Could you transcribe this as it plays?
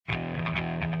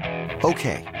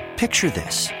Okay, picture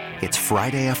this. It's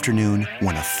Friday afternoon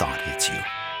when a thought hits you.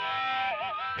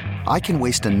 I can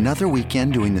waste another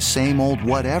weekend doing the same old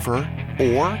whatever,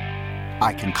 or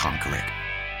I can conquer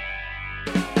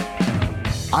it.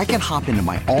 I can hop into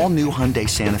my all-new Hyundai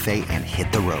Santa Fe and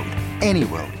hit the road. Any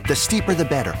road. The steeper, the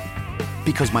better.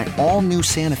 Because my all-new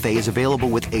Santa Fe is available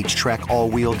with H-Track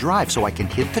all-wheel drive, so I can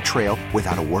hit the trail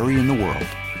without a worry in the world.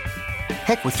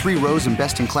 Heck, with 3 rows and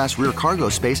best-in-class rear cargo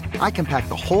space, I can pack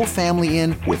the whole family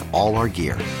in with all our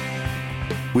gear.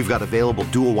 We've got available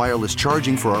dual wireless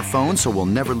charging for our phones, so we'll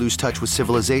never lose touch with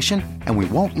civilization, and we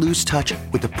won't lose touch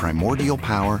with the primordial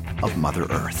power of Mother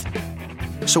Earth.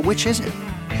 So which is it?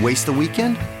 Waste the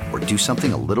weekend or do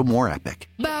something a little more epic?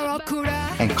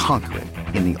 And conquer it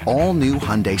in the all-new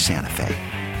Hyundai Santa Fe.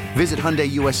 Visit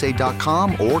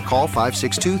HyundaiUSA.com or call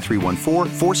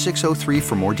 562-314-4603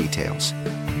 for more details.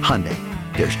 Hyundai,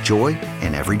 there's joy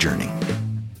in every journey.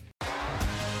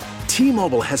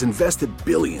 T-Mobile has invested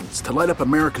billions to light up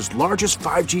America's largest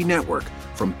 5G network,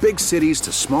 from big cities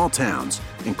to small towns,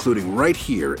 including right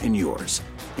here in yours.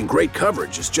 And great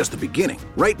coverage is just the beginning.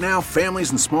 Right now, families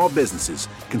and small businesses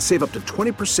can save up to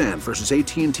 20% versus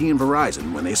AT&T and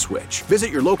Verizon when they switch.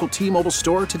 Visit your local T-Mobile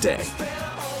store today.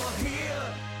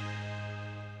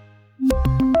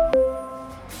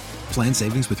 Plan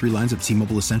savings with 3 lines of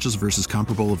T-Mobile Essentials versus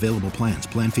comparable available plans.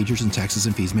 Plan features and taxes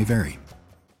and fees may vary.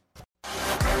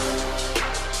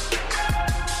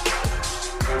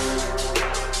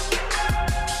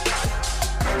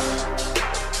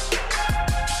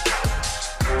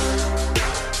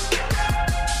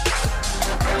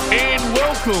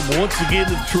 Welcome once again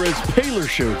to the Terez Paylor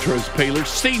Show. Terez Paylor,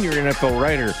 senior NFL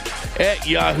writer at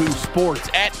Yahoo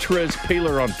Sports, at Terez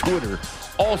Paylor on Twitter,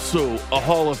 also a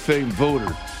Hall of Fame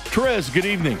voter. Terez, good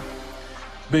evening.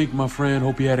 Big, my friend.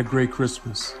 Hope you had a great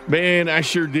Christmas. Man, I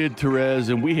sure did, Terez,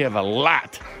 and we have a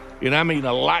lot, and I mean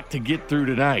a lot to get through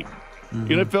tonight. Mm-hmm.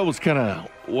 NFL was kind of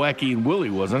wacky and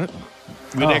woolly, wasn't it?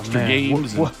 With extra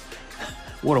games. What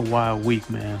a wild week,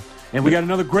 man. And we got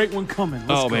another great one coming.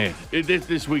 Let's go. Man.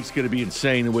 This week's going to be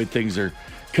insane the way things are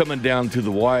coming down to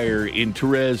the wire. In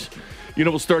Terez,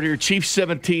 we'll start here. Chiefs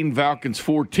 17, Falcons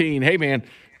 14. Hey, man,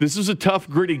 this is a tough,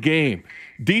 gritty game.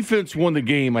 Defense won the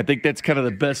game. I think that's kind of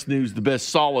the best news, the best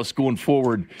solace going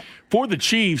forward for the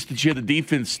Chiefs, that you had the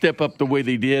defense step up the way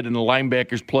they did and the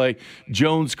linebackers play.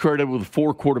 Jones credited with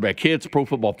 4 quarterback hits. Pro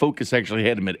Football Focus actually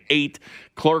had him at 8.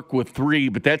 Clark with 3.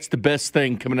 But that's the best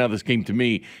thing coming out of this game to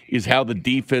me, is how the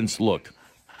defense looked.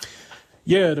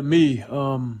 Yeah, to me,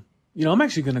 I'm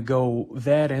actually going to go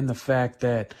that and the fact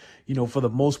that, for the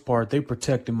most part, they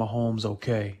protected Mahomes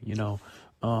okay.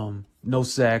 No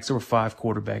sacks. There were 5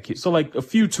 quarterback hits. So, like, a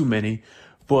few too many.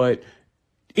 But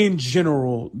in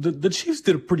general, the Chiefs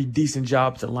did a pretty decent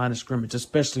job at the line of scrimmage,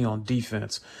 especially on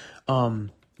defense.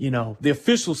 The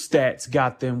official stats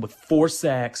got them with 4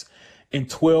 sacks and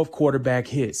 12 quarterback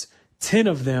hits, 10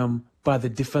 of them by the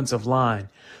defensive line.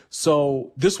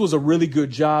 So this was a really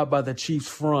good job by the Chiefs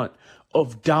front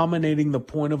of dominating the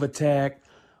point of attack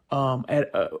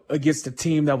against a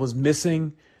team that was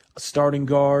missing a starting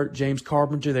guard, James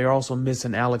Carpenter. They're also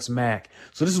missing Alex Mack.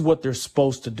 So this is what they're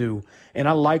supposed to do. And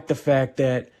I like the fact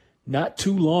that not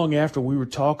too long after we were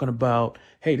talking about,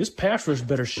 hey, this pass rush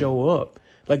better show up.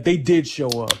 Like, they did show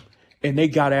up, and they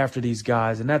got after these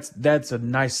guys, and that's a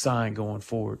nice sign going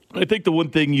forward. I think the one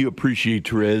thing you appreciate,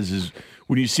 Terez, is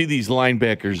when you see these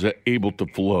linebackers able to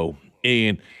flow.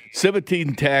 And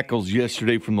 17 tackles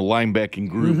yesterday from the linebacking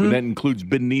group, and that includes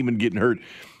Ben Neiman getting hurt.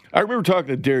 I remember talking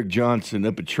to Derek Johnson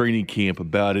up at training camp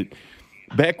about it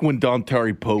back when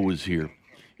Dontari Poe was here.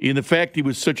 And the fact he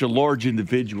was such a large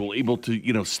individual, able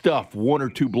to, stuff 1 or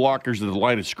 2 blockers at the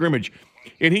line of scrimmage,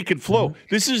 and he could flow.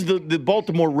 This is the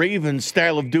Baltimore Ravens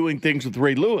style of doing things with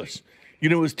Ray Lewis.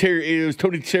 It was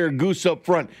Tony Saragusa up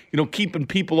front, keeping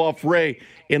people off Ray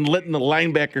and letting the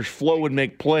linebackers flow and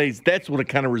make plays. That's what it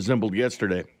kind of resembled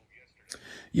yesterday.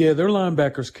 Yeah, their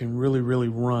linebackers can really, really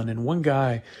run. And one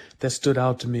guy that stood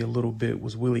out to me a little bit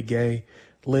was Willie Gay.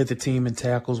 Led the team in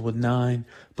tackles with 9.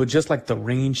 But just like the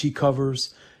range he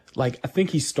covers, I think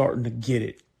he's starting to get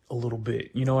it a little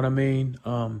bit. You know what I mean?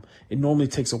 It normally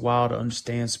takes a while to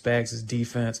understand Spags'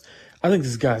 defense. I think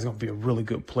this guy's going to be a really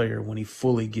good player when he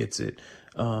fully gets it.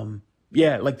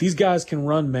 These guys can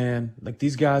run, man.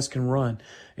 These guys can run.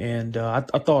 And I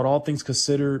thought, all things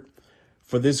considered,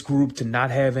 for this group to not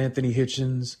have Anthony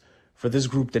Hitchens, for this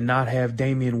group to not have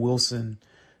Damian Wilson,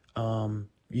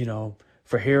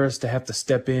 for Harris to have to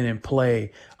step in and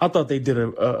play, I thought they did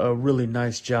a really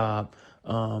nice job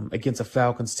against a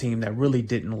Falcons team that really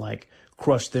didn't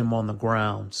crush them on the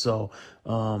ground. So,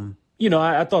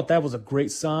 I thought that was a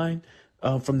great sign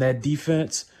from that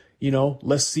defense.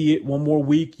 let's see it one more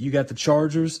week. You got the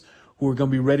Chargers, who are going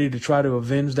to be ready to try to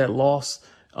avenge that loss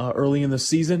early in the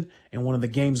season, and one of the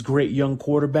game's great young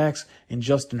quarterbacks in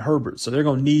Justin Herbert. So they're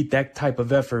going to need that type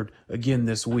of effort again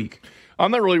this week.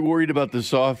 I'm not really worried about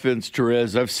this offense,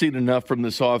 Therese. I've seen enough from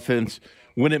this offense.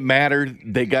 When it mattered,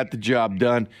 they got the job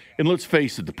done. And let's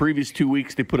face it, the previous 2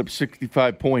 weeks, they put up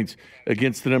 65 points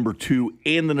against the number 2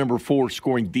 and the number 4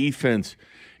 scoring defense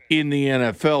in the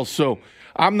NFL. So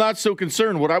I'm not so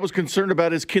concerned. What I was concerned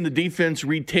about is, can the defense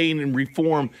retain and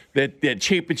reform that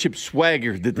championship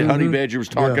swagger that the Honey Badger was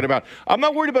talking about? I'm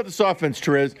not worried about this offense,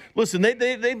 Therese. Listen, they've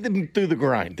been through the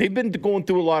grind. They've been going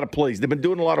through a lot of plays. They've been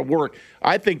doing a lot of work.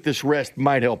 I think this rest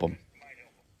might help them.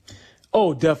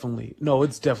 Oh, definitely. No,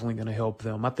 it's definitely going to help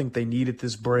them. I think they needed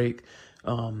this break.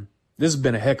 This has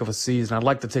been a heck of a season. I'd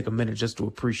like to take a minute just to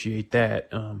appreciate that.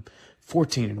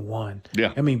 14-1.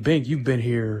 Yeah. I mean, Bink, you've been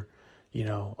here,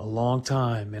 a long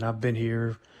time, and I've been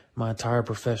here my entire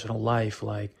professional life.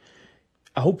 Like,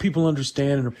 I hope people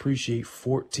understand and appreciate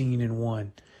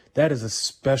 14-1. That is a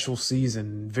special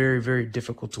season, very, very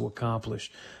difficult to accomplish.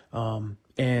 Just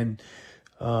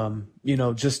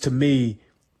to me,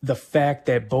 the fact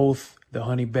that both the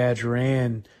Honey Badger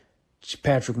and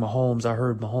Patrick Mahomes, I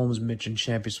heard Mahomes mention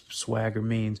championship swagger,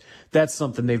 means that's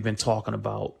something they've been talking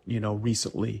about,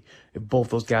 recently. If both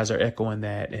those guys are echoing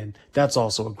that, and that's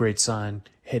also a great sign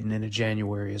heading into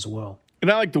January as well. And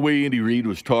I like the way Andy Reid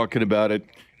was talking about it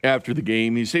after the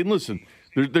game. He's saying, listen,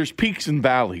 there's peaks and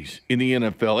valleys in the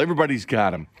NFL. Everybody's got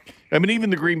them. I mean,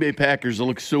 even the Green Bay Packers that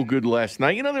looked so good last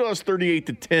night. They lost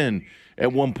 38-10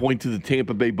 at one point to the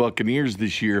Tampa Bay Buccaneers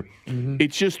this year.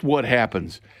 It's just what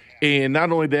happens. And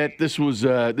not only that, this was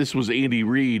Andy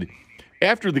Reid.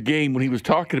 After the game, when he was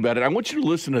talking about it, I want you to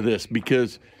listen to this,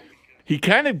 because he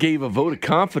kind of gave a vote of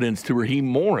confidence to Raheem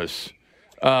Morris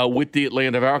with the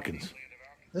Atlanta Falcons.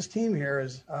 This team here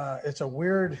is it's a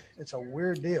weird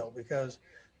deal, because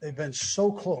they've been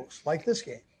so close, like this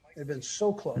game. They've been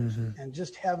so close and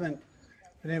just haven't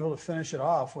been able to finish it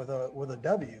off with a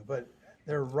W. But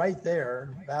they're right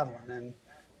there battling. And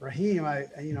Raheem,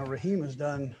 Raheem has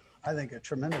done, I think, a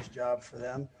tremendous job for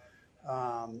them.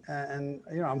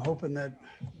 I'm hoping that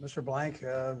Mr. Blank,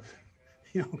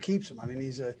 keeps him. I mean,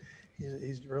 he's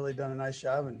really done a nice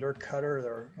job. And Dirk Cutter,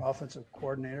 their offensive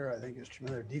coordinator, I think is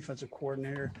tremendous. Their defensive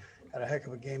coordinator had a heck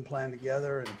of a game plan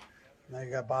together. And now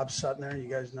you got Bob Sutton there. You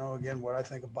guys know, again, what I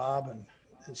think of Bob.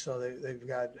 And so they've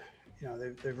got,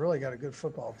 they've really got a good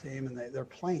football team, and they're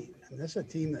playing. And this is a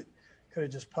team that could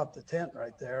have just popped the tent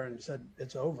right there and said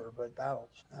it's over, but battles.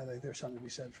 I think there's something to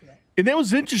be said for that. And that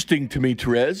was interesting to me,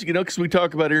 Therese, because we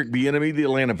talk about Eric Bieniemy, the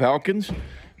Atlanta Falcons.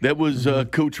 That was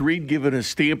Coach Reid giving a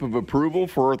stamp of approval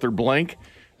for Arthur Blank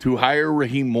to hire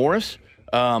Raheem Morris.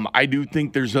 I do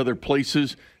think there's other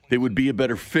places that would be a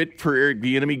better fit for Eric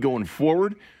Bieniemy going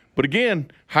forward. But again,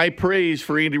 high praise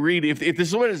for Andy Reid. If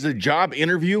this is a job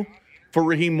interview for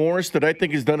Raheem Morris that I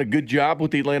think has done a good job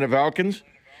with the Atlanta Falcons,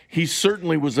 he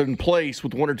certainly was in place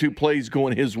with one or two plays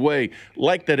going his way,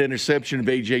 like that interception of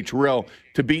A.J. Terrell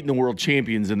to beating the world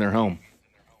champions in their home.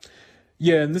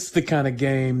 Yeah, and this is the kind of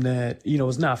game that,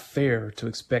 it's not fair to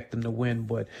expect them to win,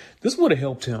 but this would have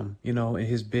helped him, in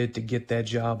his bid to get that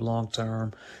job long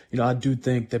term. I do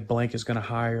think that Blank is going to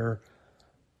hire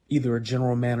either a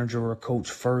general manager or a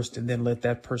coach first, and then let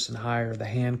that person hire the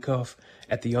handcuff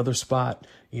at the other spot,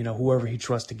 whoever he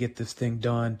trusts to get this thing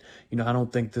done. I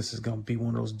don't think this is going to be one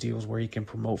of those deals where he can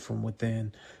promote from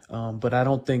within. But I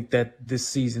don't think that this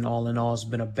season, all in all, has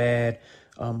been a bad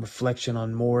reflection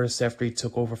on Morris after he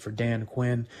took over for Dan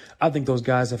Quinn. I think those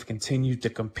guys have continued to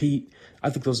compete. I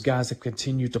think those guys have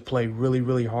continued to play really,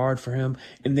 really hard for him,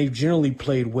 and they've generally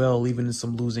played well, even in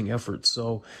some losing efforts.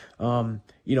 So,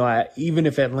 even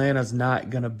if Atlanta's not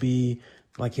going to be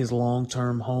like his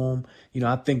long-term home,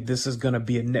 I think this is going to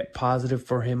be a net positive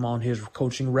for him on his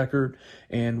coaching record.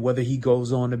 And whether he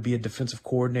goes on to be a defensive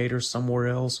coordinator somewhere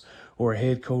else or a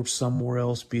head coach somewhere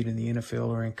else, be it in the NFL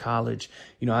or in college,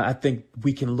 I think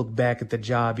we can look back at the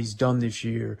job he's done this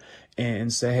year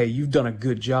and say, hey, you've done a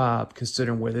good job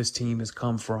considering where this team has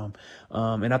come from.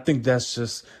 And I think that's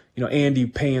just, Andy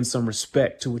paying some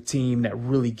respect to a team that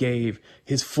really gave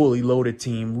his fully loaded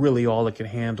team really all it could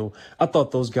handle. I thought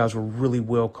those guys were really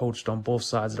well coached on both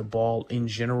sides of the ball in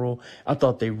general. I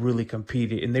thought they really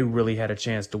competed, and they really had a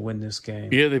chance to win this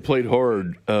game. Yeah, they played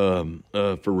hard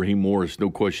for Raheem Morris, no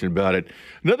question about it.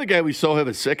 Another guy we saw have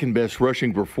a second-best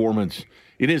rushing performance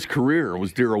in his career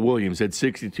was Darrell Williams, had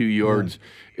 62 yards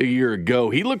a year ago.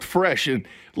 He looked fresh. And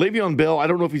Le'Veon Bell, I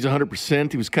don't know if he's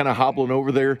 100%. He was kind of hobbling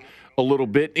over there a little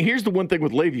bit. And here's the one thing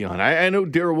with Le'Veon. I know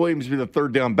Darrell Williams has been the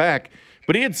third down back,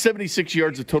 but he had 76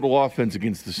 yards of total offense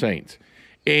against the Saints.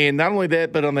 And not only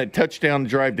that, but on that touchdown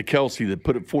drive to Kelsey that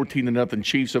put it 14-0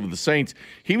 Chiefs over the Saints,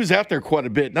 he was out there quite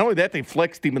a bit. Not only that, they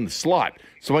flexed him in the slot.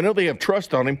 So I know they have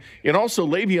trust on him. And also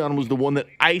Le'Veon was the one that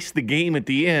iced the game at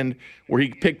the end where he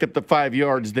picked up the 5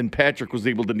 yards. Then Patrick was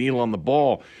able to kneel on the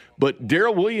ball. But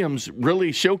Darrell Williams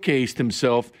really showcased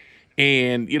himself.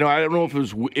 And, I don't know if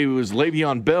it was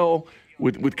Le'Veon Bell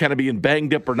with kind of being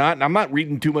banged up or not. And I'm not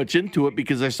reading too much into it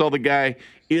because I saw the guy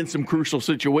in some crucial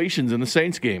situations in the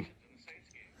Saints game.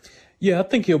 Yeah, I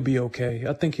think he'll be okay.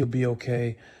 I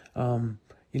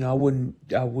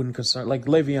wouldn't concern. Like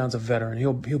Le'Veon's a veteran.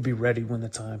 He'll be ready when the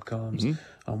time comes,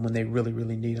 when they really,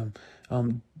 really need him.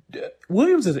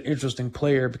 Williams is an interesting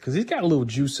player because he's got a little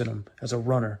juice in him as a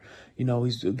runner.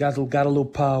 He's got a little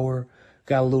power,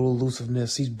 got a little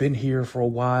elusiveness. He's been here for a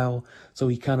while, so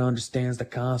he kind of understands the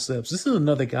concepts. This is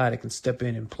another guy that can step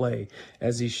in and play,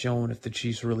 as he's shown if the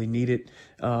Chiefs really need it.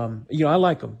 I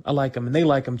like him, and they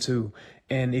like him too.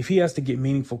 And if he has to get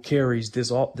meaningful carries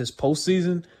this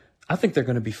postseason, I think they're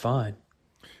going to be fine.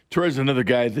 Terez, another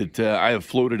guy that I have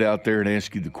floated out there and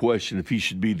asked you the question if he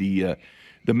should be the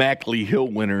Mackley Hill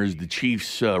winner as the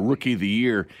Chiefs' Rookie of the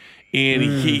Year. And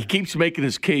he keeps making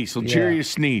his case. So, L'Jarius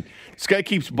Sneed, this guy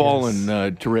keeps balling,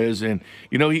 Terez. And,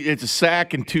 it's a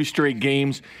sack in 2 straight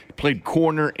games. Played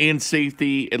corner and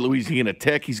safety at Louisiana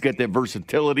Tech. He's got that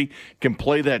versatility, can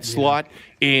play that slot.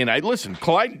 And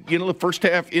Clyde, the first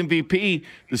half MVP,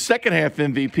 the second half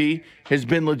MVP has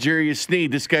been L'Jarius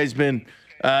Sneed. This guy's been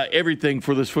everything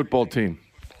for this football team.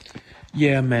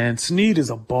 Yeah, man. Sneed is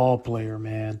a ball player,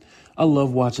 man. I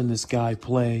love watching this guy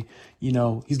play.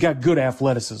 He's got good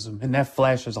athleticism, and that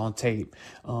flashes on tape.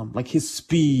 Like his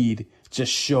speed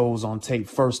just shows on tape,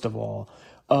 first of all.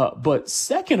 But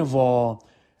second of all,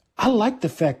 I like the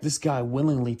fact this guy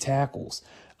willingly tackles.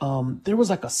 There was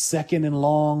like a 2nd and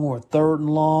long or a 3rd and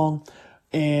long,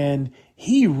 and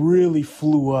he really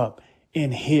flew up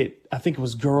and hit, I think it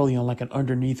was Gurley on like an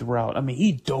underneath route. I mean,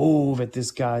 he dove at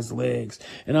this guy's legs.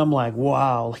 And I'm like,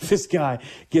 wow, like this guy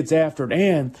gets after it.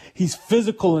 And he's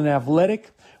physical and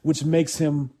athletic, which makes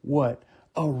him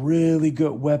a really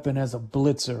good weapon as a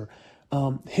blitzer.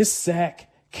 His sack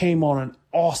came on an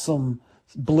awesome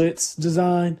blitz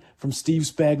design from Steve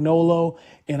Spagnuolo.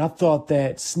 And I thought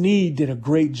that Sneed did a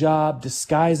great job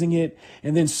disguising it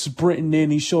and then sprinting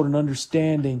in. He showed an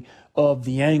understanding of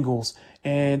the angles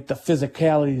and the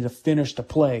physicality to finish the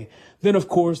play. Then, of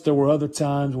course, there were other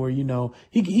times where,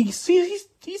 he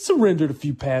surrendered a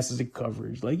few passes in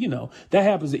coverage. Like, that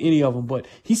happens to any of them. But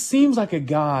he seems like a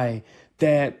guy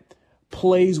that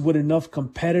plays with enough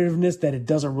competitiveness that it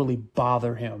doesn't really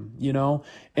bother him,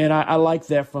 And I like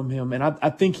that from him. And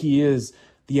I think he is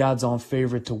the odds-on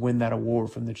favorite to win that award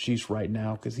from the Chiefs right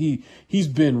now because he's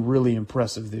been really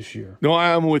impressive this year. No,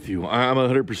 I'm with you. I'm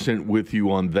 100% with you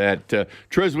on that.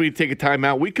 Trez, we take a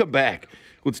timeout. We come back.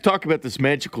 Let's talk about this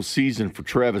magical season for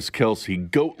Travis Kelce.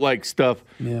 GOAT-like stuff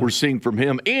we're seeing from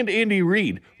him. And Andy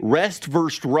Reid, rest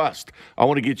versus rust. I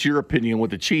want to get your opinion on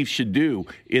what the Chiefs should do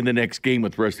in the next game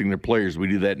with resting their players. We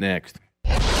do that next.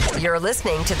 You're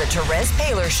listening to the Terez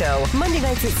Paylor Show, Monday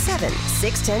nights at 7,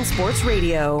 610 Sports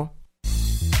Radio.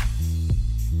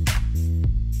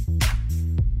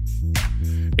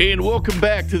 And welcome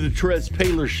back to the Terez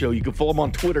Paylor Show. You can follow him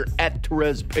on Twitter at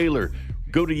Terez Paylor.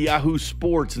 Go to Yahoo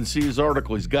Sports and see his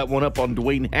article. He's got one up on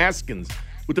Dwayne Haskins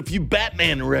with a few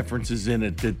Batman references in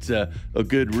it. That's a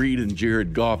good read. And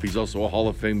Jared Goff, he's also a Hall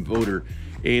of Fame voter.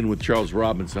 And with Charles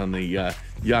Robinson on the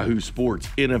Yahoo Sports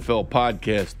NFL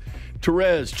podcast.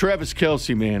 Terez, Travis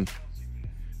Kelce, man.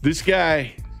 This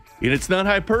guy, and it's not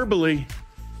hyperbole,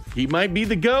 he might be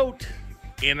the GOAT.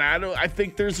 And I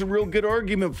think there's a real good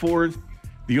argument for it.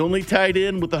 The only tight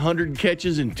end with 100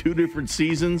 catches in 2 different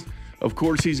seasons. Of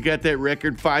course, he's got that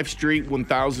record, 5 straight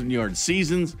 1,000-yard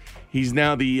seasons. He's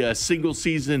now the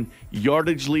single-season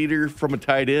yardage leader from a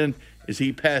tight end. As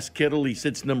he passed Kittle, he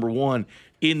sits number 1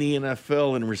 in the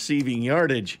NFL in receiving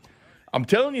yardage. I'm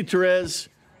telling you, Terez,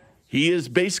 he is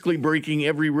basically breaking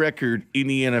every record in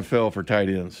the NFL for tight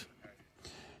ends.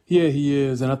 Yeah, he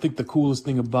is. And I think the coolest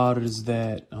thing about it is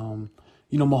that,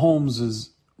 Mahomes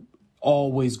is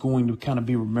always going to kind of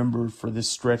be remembered for this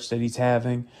stretch that he's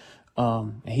having.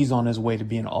 And he's on his way to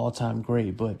being an all-time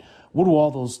great. But what do all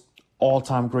those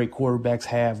all-time great quarterbacks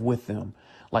have with them?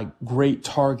 Like great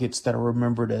targets that are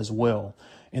remembered as well.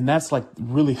 And that's like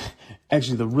really,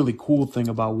 actually the really cool thing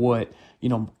about what,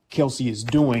 Kelce is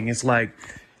doing. It's like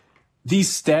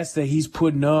these stats that he's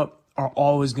putting up are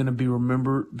always going to be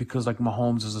remembered because like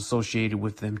Mahomes is associated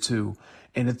with them too.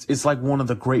 And it's like one of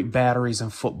the great batteries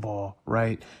in football,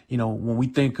 right? When we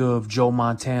think of Joe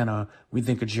Montana, we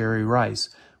think of Jerry Rice.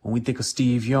 When we think of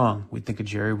Steve Young, we think of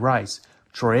Jerry Rice.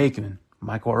 Troy Aikman,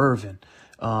 Michael Irvin,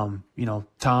 Tom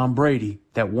Brady,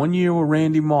 that 1 year with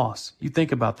Randy Moss. You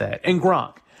think about that. And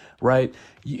Gronk, right?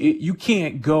 You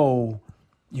can't go,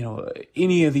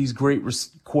 any of these great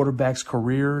quarterbacks'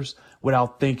 careers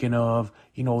without thinking of,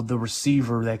 the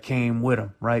receiver that came with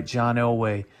him, right? John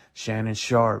Elway, Shannon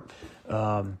Sharp,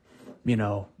 I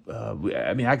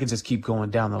could just keep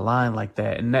going down the line like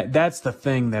that. And that's the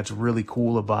thing that's really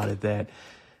cool about it, that,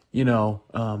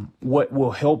 what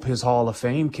will help his Hall of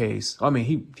Fame case. I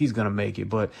mean, he's going to make it,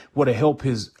 but what'll help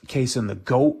his case in the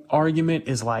GOAT argument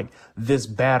is like this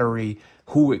battery,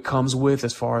 who it comes with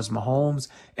as far as Mahomes,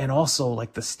 and also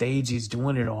like the stage he's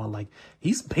doing it on. Like,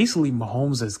 he's basically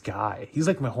Mahomes' guy. He's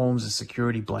like Mahomes'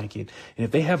 security blanket. And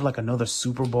if they have like another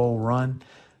Super Bowl run,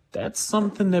 that's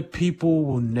something that people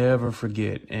will never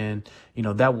forget. And,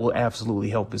 that will absolutely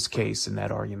help his case in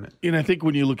that argument. And I think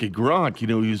when you look at Gronk, he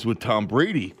was with Tom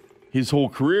Brady his whole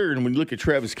career. And when you look at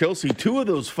Travis Kelce, two of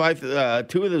those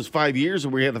 5 years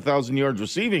where he had 1,000 yards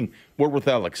receiving were with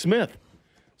Alex Smith.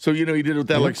 So, he did it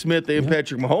with Alex Smith and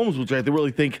Patrick Mahomes, which I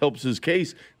really think helps his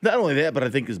case. Not only that, but I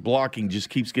think his blocking just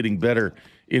keeps getting better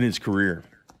in his career.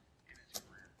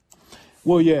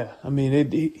 Well, yeah. I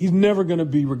mean, he's never going to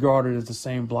be regarded as the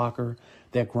same blocker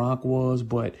that Gronk was,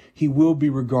 but he will be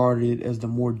regarded as the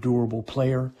more durable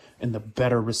player and the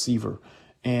better receiver.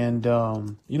 And,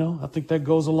 I think that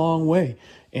goes a long way.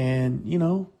 And,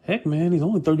 heck, man, he's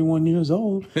only 31 years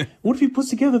old. What if he puts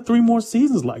together 3 more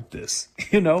seasons like this?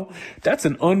 That's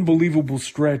an unbelievable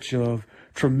stretch of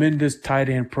tremendous tight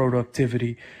end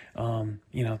productivity.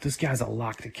 This guy's a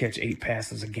lock to catch 8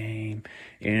 passes a game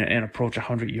and approach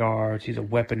 100 yards. He's a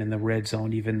weapon in the red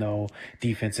zone, even though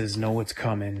defenses know it's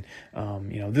coming.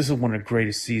 This is one of the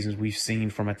greatest seasons we've seen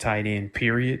from a tight end,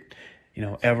 period,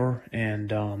 ever.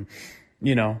 And,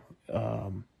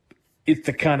 it's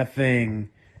the kind of thing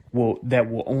that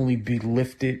will only be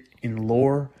lifted in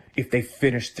lore if they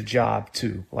finish the job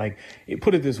too. Like,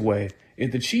 put it this way,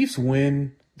 if the Chiefs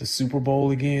win the Super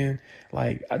Bowl again,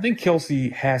 like, I think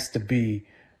Kelce has to be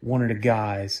one of the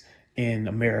guys in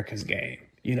America's game.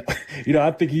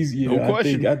 I think he's, no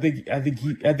question. I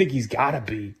think he's gotta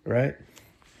be, right?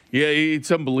 Yeah,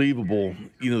 it's unbelievable,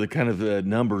 the kind of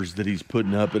numbers that he's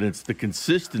putting up, and it's the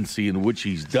consistency in which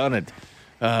he's done it,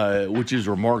 which is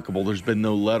remarkable. There's been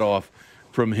no let-off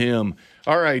from him.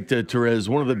 All right, Terez,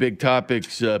 one of the big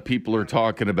topics people are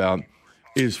talking about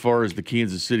as far as the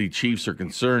Kansas City Chiefs are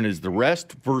concerned is the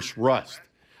rest versus rust.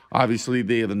 Obviously,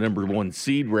 they have the number 1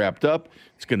 seed wrapped up.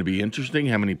 It's going to be interesting.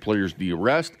 How many players do you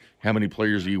rest? How many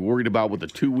players are you worried about with a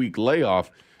 2-week layoff?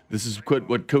 This is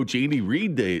what Coach Andy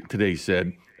Reid today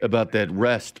said about that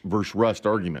rest versus rust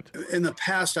argument. In the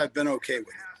past, I've been okay with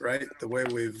it, right? The way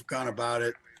we've gone about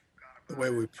it, the way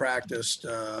we've practiced,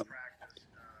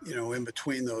 in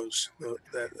between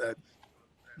that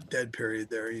dead period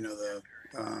there,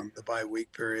 the bye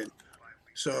week period.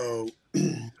 So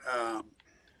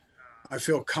I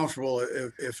feel comfortable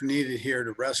if needed here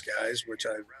to rest guys, which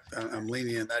I'm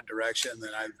leaning in that direction. Then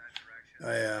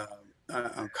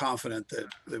I'm confident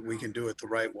that we can do it the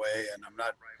right way, and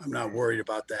I'm not worried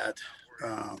about that.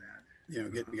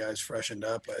 Getting guys freshened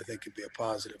up, I think, could be a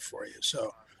positive for you.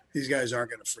 So these guys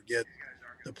aren't going to forget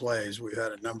the plays. We've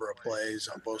had a number of plays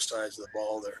on both sides of the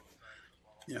ball.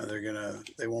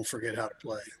 They won't forget how to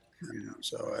play. And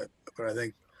but I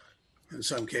think in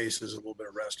some cases a little bit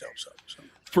of rest helps up. So.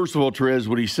 First of all, Terez,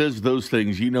 when he says those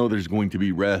things, there's going to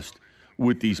be rest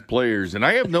with these players, and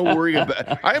I have no worry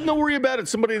about it.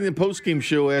 Somebody in the postgame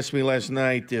show asked me last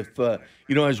night if I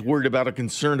was worried about or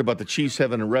concerned about the Chiefs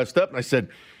having to rest up, and I said,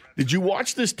 "Did you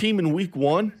watch this team in Week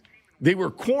 1? They were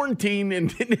quarantined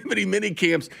and didn't have any mini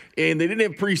camps, and they didn't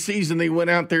have preseason. They went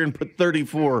out there and put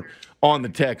 34 on the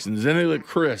Texans, and they look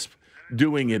crisp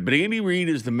doing it." But Andy Reid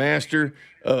is the master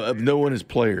of knowing his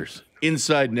players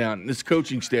inside and out, and this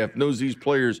coaching staff knows these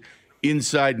players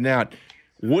inside and out.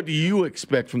 What do you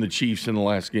expect from the Chiefs in the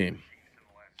last game?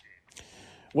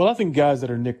 Well, I think guys that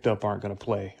are nicked up aren't going to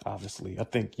play, obviously. I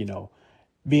think,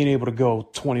 being able to go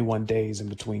 21 days in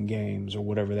between games or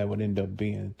whatever that would end up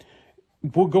being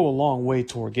will go a long way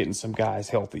toward getting some guys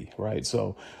healthy, right?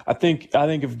 So I think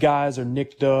if guys are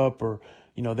nicked up or,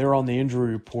 they're on the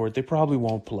injury report, they probably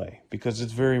won't play because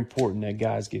it's very important that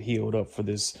guys get healed up for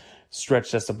this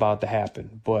stretch that's about to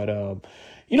happen. But, I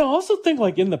also think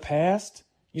like in the past,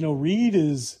 Reid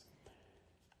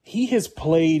he has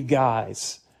played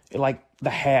guys like the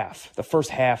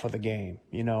first half of the game,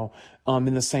 in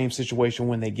the same situation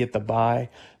when they get the bye,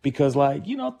 because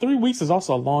 3 weeks is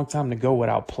also a long time to go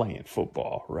without playing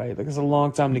football, right? Like, it's a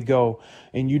long time to go,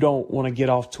 and you don't want to get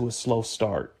off to a slow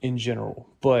start in general.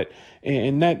 But,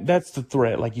 and that's the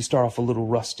threat. Like, you start off a little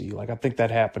rusty. Like, I think that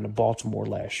happened to Baltimore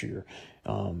last year,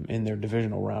 in their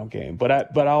divisional round game.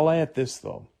 But I'll add this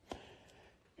though.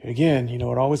 Again, it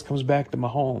always comes back to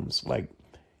Mahomes. Like,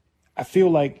 I feel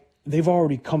like they've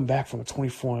already come back from a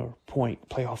 24-point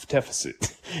playoff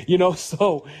deficit,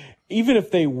 so even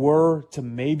if they were to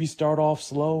maybe start off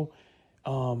slow,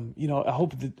 I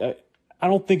hope that I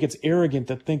don't think it's arrogant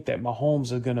to think that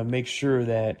Mahomes is going to make sure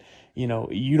that,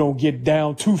 you don't get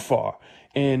down too far.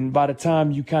 And by the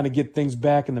time you kind of get things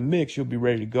back in the mix, you'll be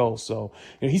ready to go. So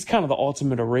he's kind of the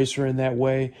ultimate eraser in that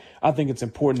way. I think it's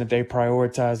important that they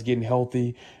prioritize getting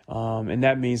healthy. And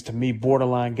that means, to me,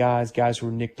 borderline guys who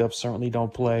are nicked up certainly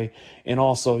don't play. And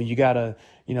also you gotta,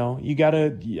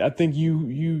 I think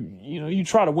you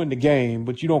try to win the game,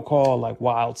 but you don't call like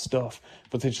wild stuff,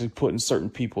 potentially putting certain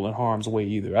people in harm's way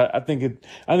either. I think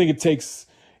it takes,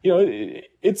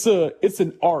 it's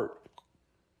an art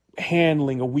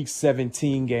handling a week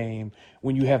 17 game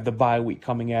when you have the bye week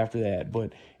coming after that.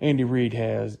 But Andy Reid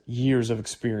has years of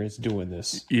experience doing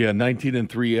this. Yeah,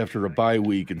 19-3 after a bye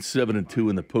week and 7-2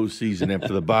 in the postseason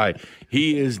after the bye.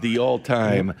 He is the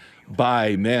all-time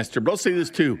bye master. But I'll say this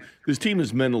too: this team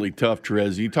is mentally tough,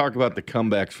 Terez. You talk about the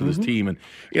comebacks for this team,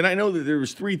 and I know that there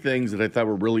was 3 things that I thought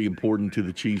were really important to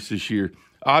the Chiefs this year.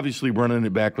 Obviously, running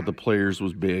it back with the players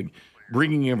was big.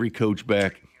 Bringing every coach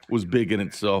back was big in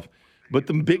itself. But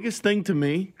the biggest thing to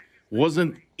me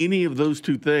wasn't any of those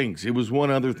 2 things. It was one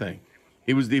other thing.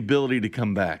 It was the ability to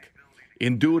come back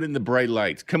and do it in the bright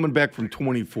lights, coming back from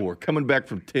 24, coming back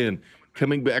from 10,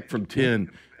 coming back from 10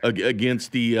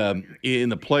 against the in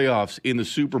the playoffs, in the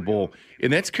Super Bowl.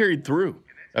 And that's carried through.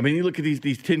 I mean, you look at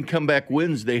these 10 comeback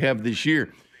wins they have this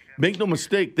year. Make no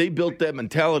mistake, they built that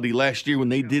mentality last year when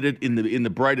they did it in the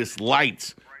brightest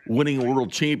lights, winning a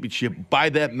world championship by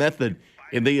that method.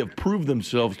 And they have proved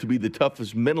themselves to be the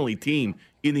toughest mentally team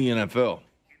in the NFL.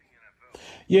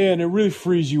 Yeah, and it really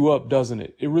frees you up, doesn't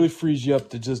it? It really frees you up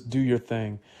to just do your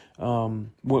thing.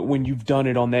 When you've done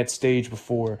it on that stage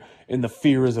before and the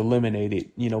fear is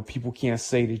eliminated, people can't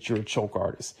say that you're a choke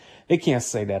artist. They can't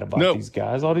say that about these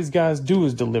guys. All these guys do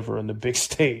is deliver on the big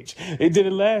stage. They did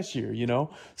it last year,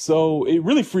 So it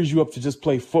really frees you up to just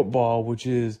play football, which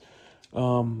is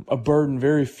a burden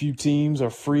very few teams are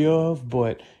free of.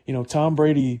 But, Tom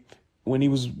Brady, when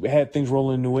he had things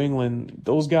rolling in New England,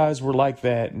 those guys were like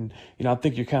that. And, I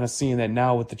think you're kind of seeing that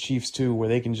now with the Chiefs too, where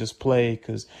they can just play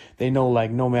because they know,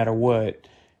 like, no matter what,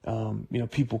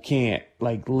 people can't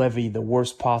levy the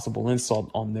worst possible insult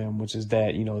on them, which is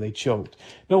that, they choked.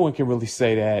 No one can really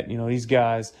say that. These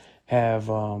guys have,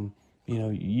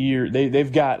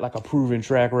 they've got like a proven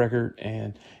track record.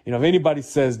 And, if anybody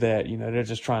says that, they're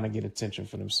just trying to get attention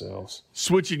for themselves.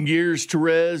 Switching gears,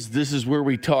 Terez, this is where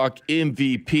we talk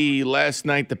MVP. Last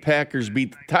night, the Packers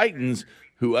beat the Titans,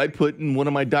 who I put in one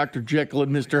of my Dr. Jekyll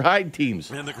and Mr. Hyde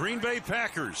teams. And the Green Bay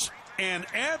Packers, an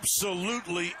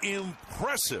absolutely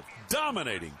impressive,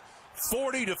 dominating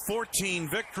 40-14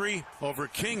 victory over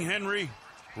King Henry,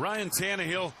 Ryan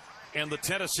Tannehill, and the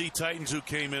Tennessee Titans, who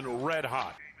came in red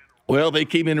hot. Well, they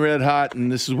came in red hot, and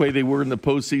this is the way they were in the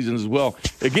postseason as well.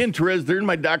 Again, Terez, they're in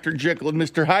my Dr. Jekyll and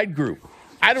Mr. Hyde group.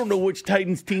 I don't know which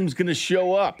Titans team's going to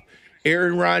show up.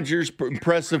 Aaron Rodgers'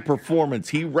 impressive performance.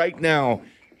 He right now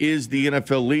is the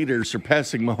NFL leader,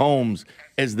 surpassing Mahomes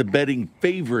as the betting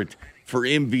favorite for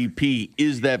MVP.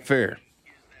 Is that fair?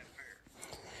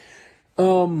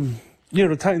 The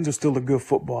Titans are still a good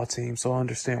football team, so I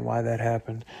understand why that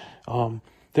happened.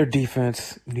 Their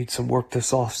defense needs some work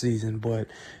this offseason, but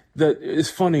it's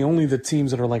funny, only the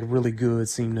teams that are really good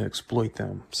seem to exploit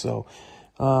them. So,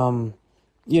 I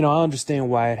understand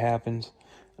why it happened.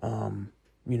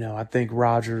 I think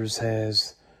Rodgers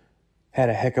has had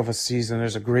a heck of a season.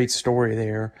 There's a great story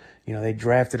there. They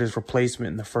drafted his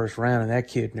replacement in the first round, and that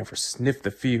kid never sniffed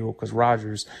the field because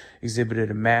Rodgers exhibited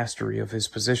a mastery of his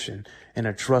position and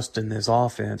a trust in this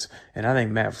offense. And I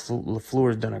think Matt LaFleur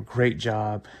has done a great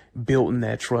job building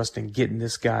that trust and getting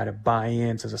this guy to buy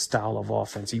into the style of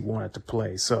offense he wanted to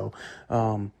play. So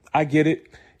I get it.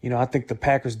 I think the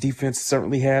Packers defense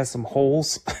certainly has some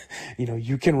holes.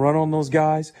 You can run on those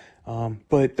guys.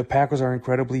 But the Packers are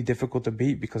incredibly difficult to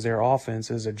beat because their offense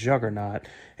is a juggernaut,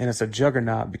 and it's a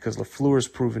juggernaut because LaFleur is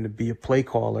proven to be a play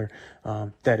caller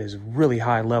that is really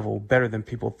high level, better than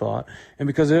people thought, and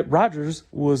because Rodgers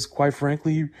was, quite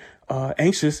frankly,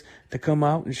 anxious to come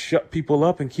out and shut people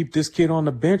up and keep this kid on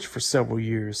the bench for several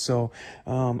years. So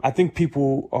I think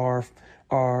people are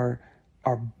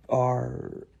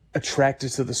attracted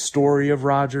to the story of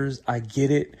Rodgers. I get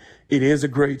it. It is a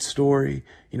great story.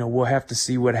 We'll have to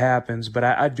see what happens, but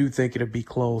I do think it'll be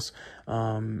close.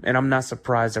 And I'm not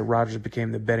surprised that Rodgers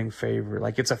became the betting favorite.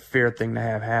 Like, it's a fair thing to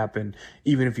have happen,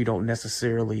 even if you don't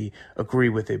necessarily agree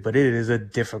with it. But it is a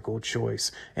difficult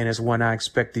choice, and it's one I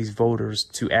expect these voters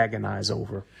to agonize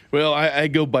over. Well, I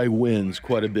go by wins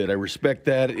quite a bit. I respect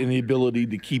that and the ability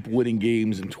to keep winning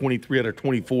games, and 23 out of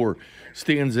 24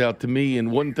 stands out to me.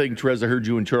 And one thing, Terez, I heard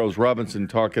you and Charles Robinson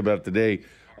talk about today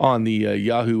on the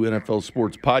Yahoo NFL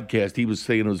Sports podcast. He was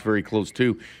saying it was very close,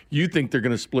 too. You think they're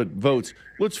going to split votes.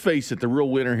 Let's face it, the real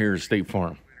winner here is State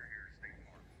Farm.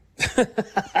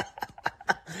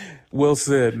 Well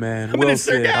said, man. Well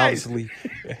said. Obviously,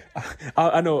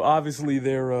 I know, obviously,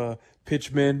 they're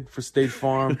pitchmen for State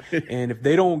Farm. And if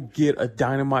they don't get a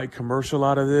dynamite commercial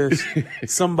out of this,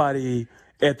 somebody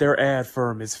at their ad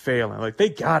firm is failing. Like, they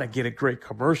got to get a great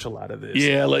commercial out of this.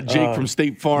 Yeah, let Jake from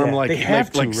State Farm,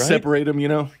 right? Separate them,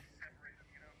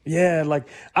 Yeah, like,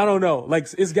 I don't know. Like,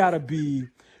 it's got to be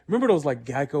 – remember those, like,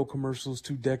 Geico commercials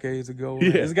 2 decades ago?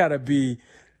 Yeah. It's got to be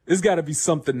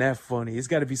something that funny. It's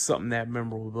got to be something that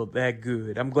memorable, that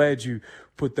good. I'm glad you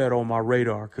put that on my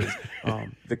radar because I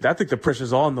think the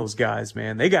pressure's on those guys,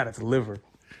 man. They got to deliver.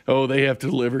 Oh, they have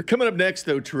to deliver. Coming up next,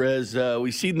 though, Terez,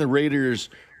 we've seen the Raiders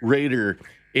 – Raider,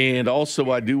 and also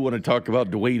I do want to talk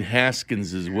about Dwayne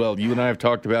Haskins as well. You and I have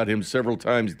talked about him several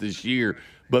times this year,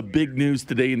 but big news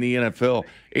today in the NFL.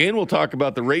 And we'll talk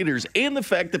about the Raiders and the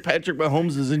fact that Patrick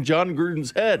Mahomes is in John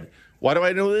Gruden's head. Why do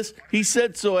I know this? He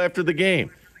said so after the game.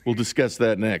 We'll discuss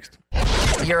that next.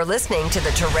 You're listening to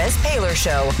the Terez Paylor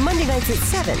Show, Monday nights at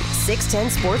 7,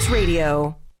 610 Sports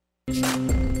Radio.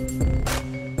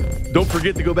 Don't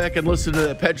forget to go back and listen to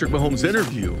that Patrick Mahomes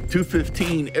interview,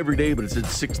 2:15 every day, but it's at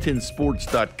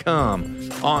 610sports.com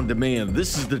on demand.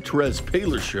 This is the Terez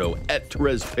Paylor Show at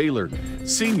Terez Paylor,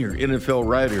 senior NFL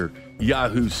writer,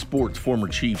 Yahoo Sports, former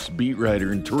Chiefs beat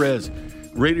writer. And Terez,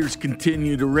 Raiders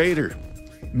continue to Raider.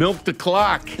 Milk the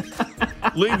clock.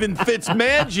 Leaving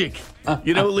Fitzmagic.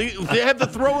 They have the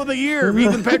throw of the year.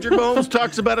 Even Patrick Mahomes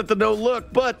talks about it, the no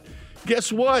look. But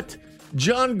guess what?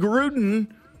 John Gruden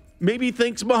maybe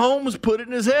thinks Mahomes put it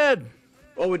in his head.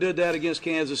 Well, we did that against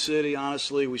Kansas City.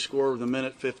 Honestly, we scored with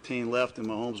 1:15 left, and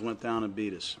Mahomes went down and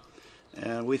beat us.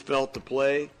 And we felt the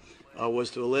play was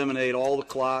to eliminate all the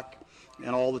clock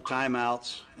and all the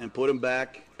timeouts and put them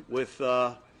back with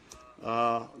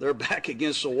they're back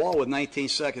against the wall with 19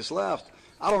 seconds left.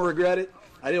 I don't regret it.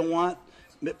 I didn't want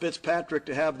Fitzpatrick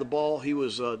to have the ball. He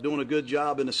was doing a good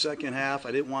job in the second half.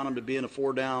 I didn't want him to be in a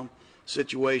 4-down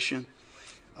situation.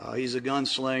 He's a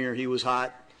gunslinger. He was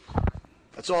hot.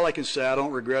 That's all I can say. I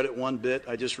don't regret it one bit.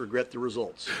 I just regret the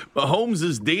results. Mahomes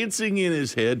is dancing in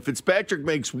his head. Fitzpatrick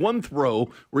makes one throw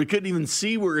where he couldn't even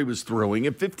see where he was throwing,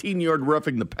 a 15-yard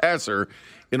roughing the passer,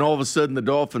 and all of a sudden the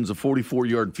Dolphins a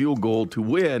 44-yard field goal to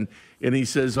win. And he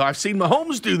says, I've seen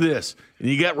Mahomes do this. And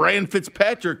you got Ryan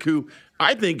Fitzpatrick, who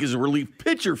I think is a relief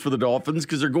pitcher for the Dolphins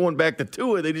because they're going back to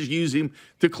Tua. They just use him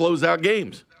to close out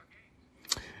games.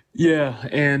 Yeah,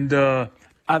 and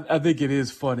I think it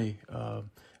is funny.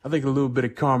 I think a little bit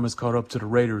of karma's caught up to the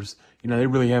Raiders. They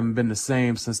really haven't been the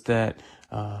same since that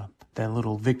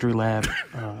little victory lap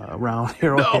around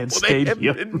Arrowhead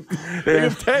Stadium.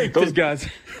 Those guys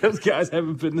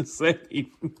haven't been the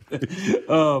same.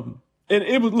 And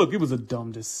it was a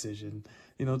dumb decision.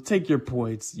 Take your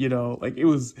points. Like it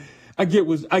was. I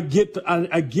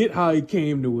get how he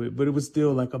came to it, but it was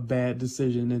still like a bad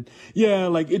decision. And yeah,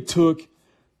 like it took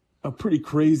a pretty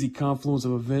crazy confluence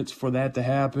of events for that to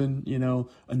happen, a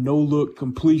no-look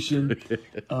completion,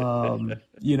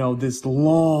 this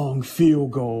long field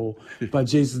goal by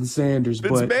Jason Sanders.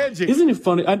 But magic. Isn't it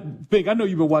funny? I know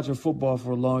you've been watching football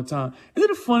for a long time. Isn't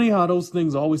it funny how those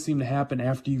things always seem to happen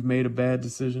after you've made a bad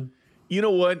decision? You know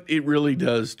what? It really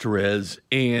does, Terez.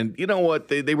 And you know what?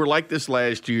 They were like this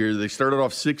last year. They started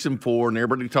off 6-4, and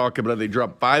everybody talked about it. They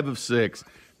dropped 5 of 6.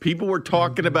 People were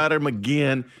talking about them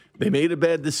again. They made a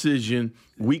bad decision.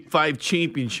 Week 5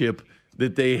 championship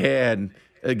that they had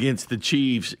against the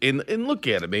Chiefs. And look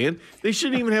at it, man. They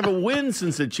shouldn't even have a win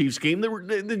since the Chiefs game.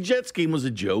 The Jets game was a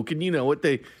joke. And you know what?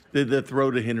 The throw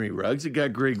to Henry Ruggs, it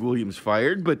got Greg Williams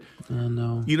fired. But,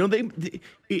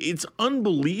 it's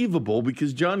unbelievable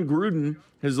because John Gruden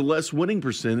has a less winning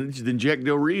percentage than Jack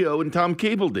Del Rio and Tom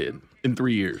Cable did in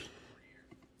 3 years.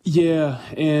 Yeah,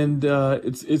 and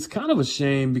it's kind of a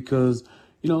shame because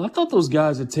I thought those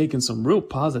guys had taken some real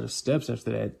positive steps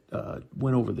after that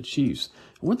win over the Chiefs.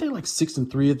 Weren't they like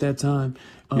 6-3 at that time?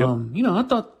 Yep.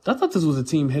 I thought this was a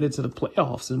team headed to the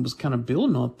playoffs and was kind of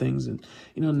building on things. And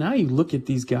now you look at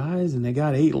these guys and they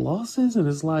got 8 losses, and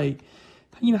it's like,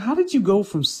 how did you go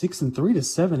from 6-3 to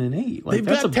 7-8? Like, they've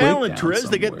got talent, Terez.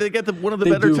 They got one of the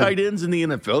better tight ends in the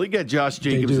NFL. You got Josh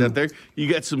Jacobs out there.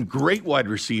 You got some great wide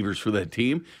receivers for that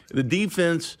team. The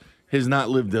defense has not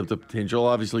lived up to potential.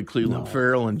 Obviously, Cleveland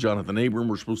Farrell and Jonathan Abram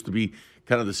were supposed to be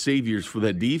kind of the saviors for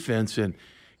that defense. And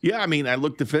yeah, I mean, I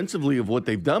look defensively of what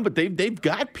they've done, but they've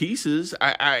got pieces.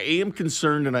 I am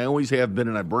concerned, and I always have been,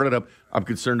 and I brought it up. I'm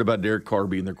concerned about Derek Carr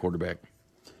being their quarterback.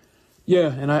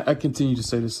 Yeah, and I continue to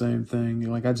say the same thing.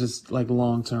 Like, I just, like,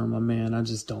 long-term, I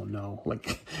just don't know.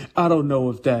 Like, I don't know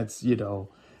if that's, I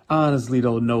honestly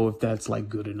don't know if that's, like,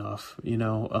 good enough.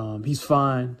 He's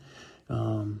fine.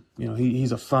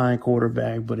 He's a fine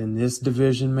quarterback, but in this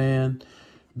division, man,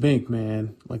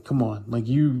 like, come on. Like,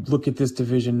 you look at this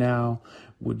division now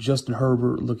with Justin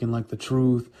Herbert looking like the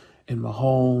truth and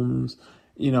Mahomes.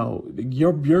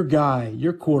 Your guy,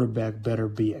 your quarterback better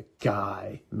be a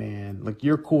guy, man. Like,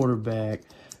 your quarterback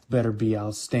better be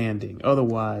outstanding.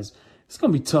 Otherwise, it's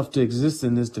going to be tough to exist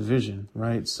in this division,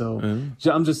 right? So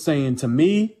I'm just saying, to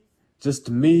me, I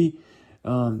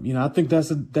think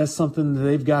that's something that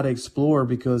they've got to explore,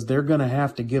 because they're going to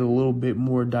have to get a little bit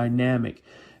more dynamic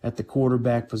at the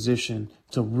quarterback position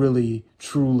to really,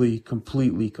 truly,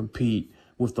 completely compete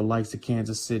with the likes of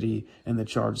Kansas City and the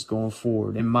Chargers going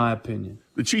forward, in my opinion.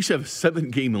 The Chiefs have a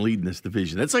 7-game lead in this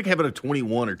division. That's like having a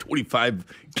 21 or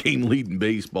 25-game lead in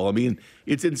baseball. I mean,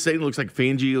 it's insane. It looks like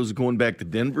Fangio's going back to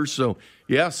Denver. So,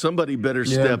 yeah, somebody better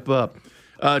step up.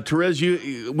 Terez,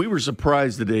 we were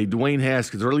surprised today. Dwayne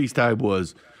Haskins, or at least I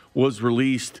was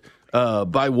released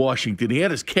by Washington. He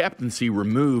had his captaincy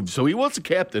removed, so he was a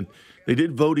captain. They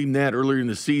did vote him that earlier in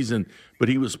the season, but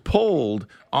he was pulled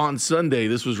on Sunday.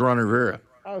 This was Ron Rivera.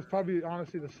 I was probably,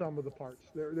 honestly, the sum of the parts.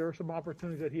 There were some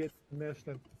opportunities that he had missed,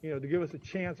 and to give us a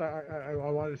chance, I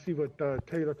wanted to see what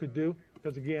Taylor could do,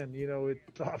 because again,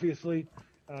 it's obviously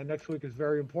next week is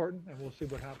very important, and we'll see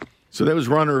what happens. So that was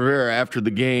Ron Rivera after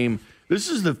the game. This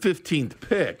is the 15th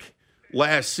pick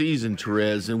last season,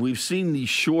 Terez, and we've seen the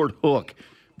short hook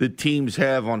that teams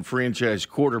have on franchise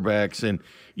quarterbacks. And,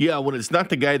 yeah, when it's not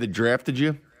the guy that drafted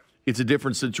you, it's a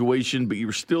different situation, but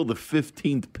you're still the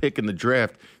 15th pick in the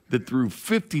draft that threw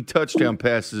 50 touchdown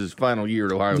passes his final year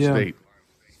at Ohio State.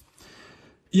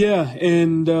 Yeah,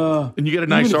 and you get a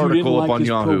nice article up on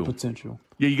Yahoo. Potential.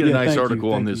 Yeah, you get a nice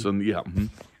article on this.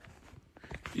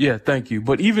 Yeah, thank you.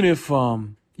 But even if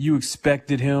you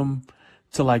expected him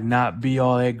to, like, not be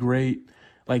all that great,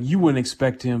 like, you wouldn't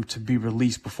expect him to be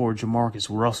released before Jamarcus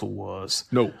Russell was.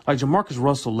 No. Like, Jamarcus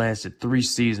Russell lasted 3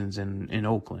 seasons in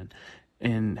Oakland.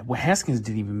 And Haskins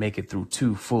didn't even make it through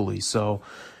 2 fully. So,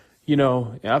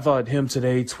 I thought him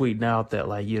today tweeting out that,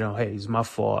 like, hey, it's my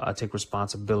fault. I take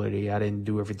responsibility. I didn't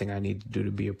do everything I need to do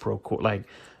to be a pro court. Like,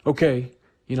 okay,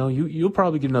 you'll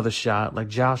probably get another shot. Like,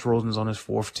 Josh Rosen's on his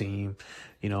 4th team.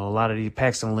 A lot of these,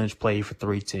 Paxton Lynch played for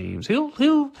 3 teams.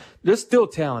 There's still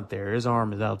talent there. His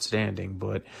arm is outstanding,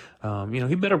 but,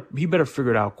 he better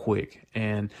figure it out quick.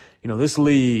 And, this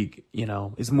league,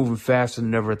 is moving faster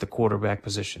than ever at the quarterback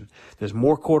position. There's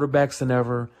more quarterbacks than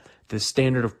ever. The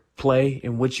standard of play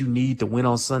in which you need to win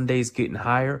on Sundays getting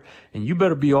higher, and you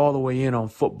better be all the way in on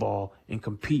football and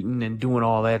competing and doing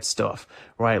all that stuff,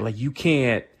 right? Like, you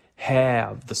can't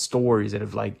have the stories that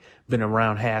have, like, been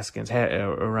around Haskins,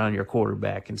 around your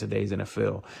quarterback in today's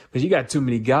NFL, because you got too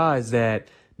many guys that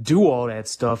do all that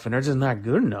stuff and they're just not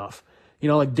good enough.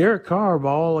 Like Derek Carr,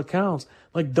 by all accounts,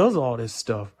 like, does all this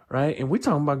stuff, right? And we're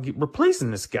talking about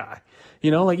replacing this guy,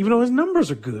 like, even though his numbers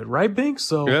are good, right, Binks?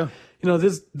 So, yeah.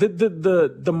 This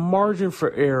the margin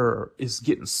for error is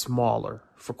getting smaller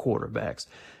for quarterbacks,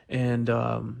 and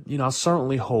I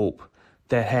certainly hope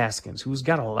that Haskins, who's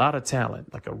got a lot of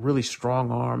talent, like a really strong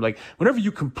arm, like whenever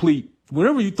you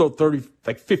throw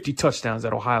 50 touchdowns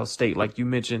at Ohio State, like you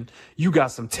mentioned, you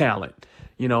got some talent,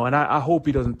 and I hope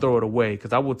he doesn't throw it away,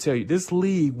 because I will tell you, this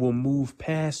league will move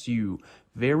past you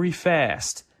very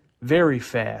fast,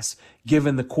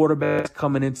 given the quarterbacks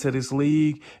coming into this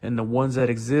league and the ones that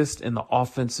exist and the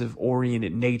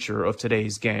offensive-oriented nature of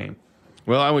today's game.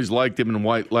 Well, I always liked him and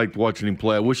liked watching him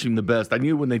play. I wish him the best. I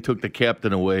knew when they took the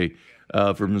captain away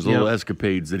from his little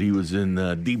escapades that he was in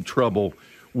deep trouble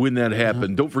when that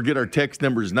happened. Don't forget our text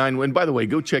number is 9. And by the way,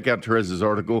 go check out Terez's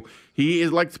article. He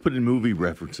likes to put in movie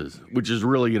references, which is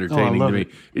really entertaining to me.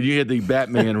 And you had the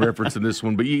Batman reference in this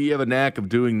one, but you have a knack of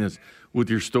doing this with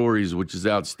your stories, which is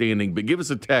outstanding. But give us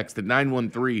a text at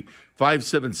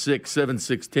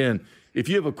 913-576-7610 if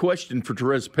you have a question for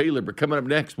Terez Paylor, but coming up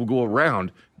next, we'll go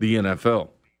around the NFL.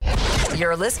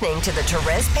 You're listening to the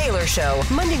Terez Paylor Show,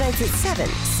 Monday nights at 7,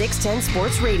 610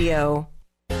 Sports Radio.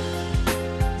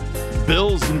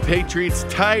 Bills and Patriots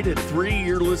tied at 3.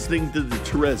 You're listening to the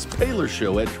Terez Paylor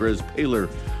Show at Terez Paylor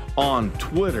on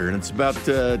Twitter. And it's about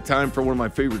time for one of my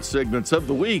favorite segments of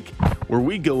the week, where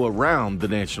we go around the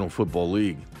National Football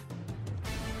League.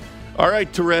 All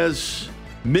right, Terez,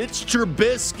 Mitch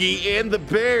Trubisky and the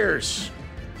Bears.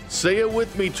 Say it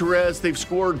with me, Terez. They've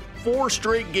scored 4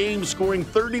 straight games, scoring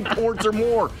 30 points or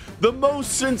more, the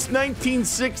most since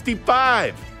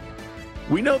 1965.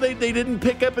 We know they didn't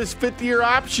pick up his 5th-year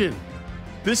option.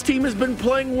 This team has been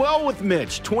playing well with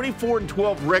Mitch.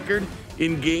 24-12 record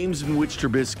in games in which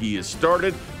Trubisky has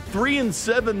started,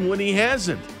 3-7 when he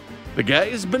hasn't. The guy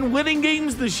has been winning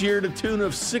games this year to the tune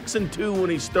of 6-2 when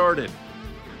he started.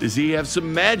 Does he have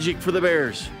some magic for the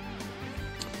Bears?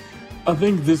 I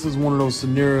think this is one of those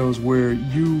scenarios where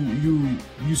you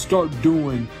start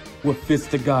doing what fits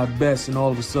the guy best, and all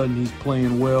of a sudden he's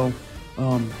playing well.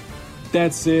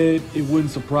 That said, it wouldn't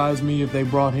surprise me if they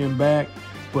brought him back,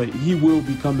 but he will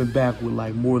be coming back with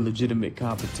like more legitimate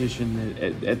competition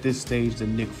at this stage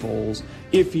than Nick Foles,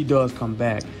 if he does come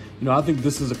back. You know, I think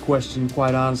this is a question,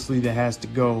 quite honestly, that has to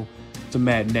go to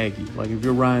Matt Nagy. Like, if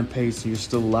you're Ryan Pace and you're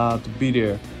still allowed to be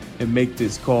there and make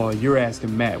this call, you're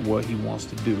asking Matt what he wants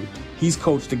to do. He's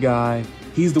coached the guy.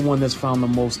 He's the one that's found the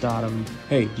most out of him.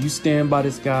 Hey, do you stand by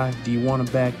this guy? Do you want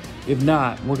him back? If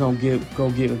not, we're going to go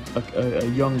get a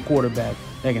young quarterback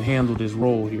that can handle this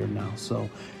role here now. So,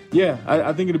 yeah,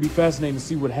 I think it'll be fascinating to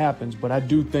see what happens, but I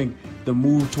do think the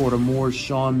move toward a more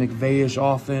Sean McVay-ish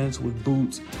offense with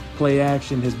boots, play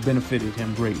action, has benefited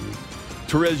him greatly.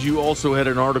 Terez, you also had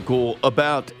an article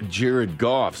about Jared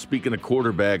Goff. Speaking of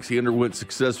quarterbacks, he underwent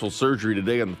successful surgery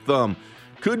today on the thumb.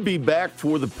 Could be back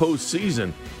for the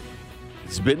postseason.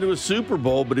 He's been to a Super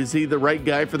Bowl, but is he the right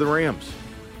guy for the Rams?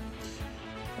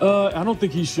 I don't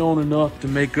think he's shown enough to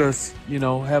make us,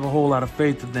 have a whole lot of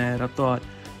faith in that. I thought,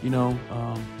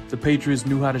 the Patriots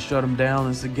knew how to shut him down.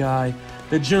 It's a guy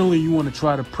that generally you want to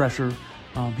try to pressure.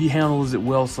 He handles it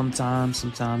well sometimes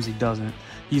he doesn't.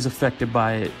 He's affected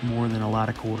by it more than a lot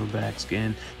of quarterbacks,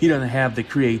 and he doesn't have the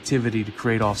creativity to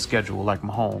create off schedule like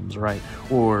Mahomes, right?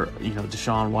 Or,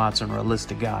 Deshaun Watson or a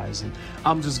list of guys. And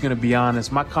I'm just going to be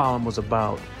honest, my column was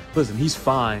about, listen, he's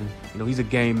fine. He's a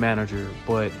game manager,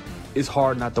 but it's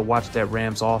hard not to watch that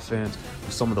Rams offense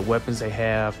with some of the weapons they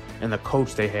have and the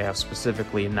coach they have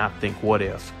specifically and not think, what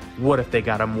if? What if they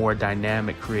got a more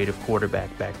dynamic, creative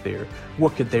quarterback back there?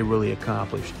 What could they really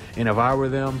accomplish? And if I were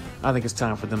them, I think it's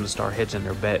time for them to start hedging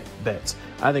their bets.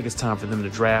 I think it's time for them to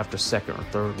draft a 2nd or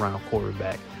 3rd round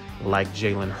quarterback like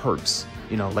Jalen Hurts,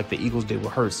 like the Eagles did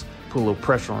with Hurts, put a little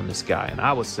pressure on this guy. And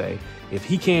I would say if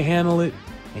he can't handle it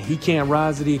and he can't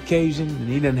rise to the occasion, and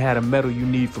he doesn't have the metal you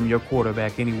need from your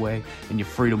quarterback anyway, and you're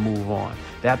free to move on.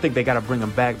 I think they got to bring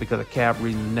him back because of cap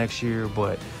reasons next year,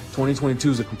 but 2022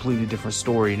 is a completely different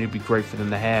story, and it'd be great for them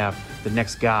to have the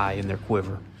next guy in their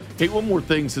quiver. Hey, one more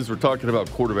thing since we're talking about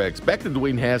quarterbacks. Back to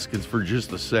Dwayne Haskins for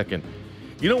just a second.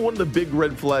 One of the big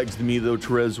red flags to me, though,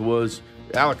 Terez, was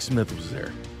Alex Smith was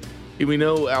there. And we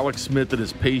know Alex Smith and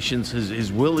his patience, his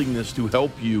willingness to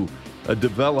help you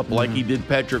develop like he did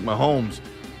Patrick Mahomes.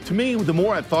 To me, the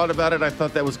more I thought about it, I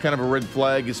thought that was kind of a red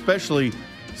flag, especially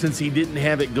since he didn't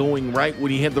have it going right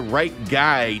when he had the right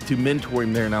guy to mentor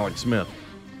him there in Alex Smith.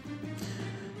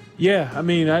 Yeah, I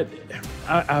mean,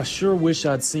 I sure wish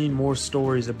I'd seen more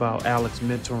stories about Alex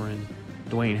mentoring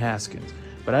Dwayne Haskins,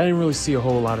 but I didn't really see a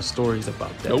whole lot of stories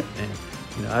about that. Nope.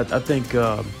 And I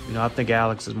think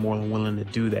Alex is more than willing to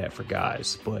do that for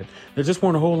guys, but there just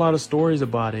weren't a whole lot of stories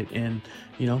about it. And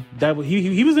that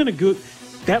he was in a good.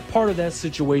 That part of that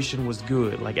situation was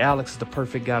good. Like, Alex is the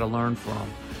perfect guy to learn from,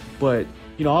 but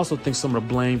I also think some of the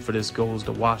blame for this goes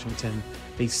to Washington.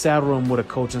 They saddled him with a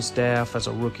coaching staff as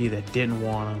a rookie that didn't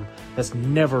want him. That's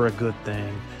never a good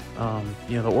thing.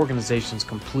 The organization's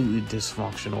completely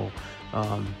dysfunctional.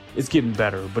 It's getting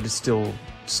better, but it's still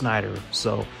Snyder.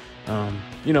 So, at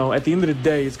the end of the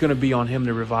day, it's going to be on him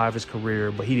to revive his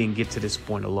career, but he didn't get to this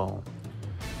point alone.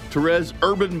 Terez,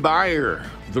 Urban Meyer,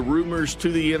 the rumors to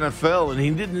the NFL, and he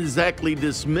didn't exactly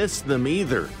dismiss them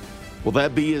either. Will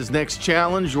that be his next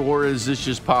challenge, or is this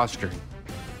just posturing?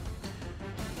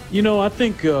 I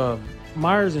think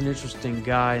Meyer's an interesting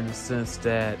guy in the sense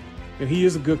that he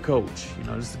is a good coach.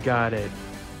 This is a guy that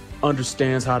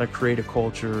understands how to create a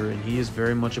culture, and he is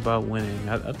very much about winning.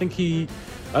 I think he's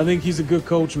a good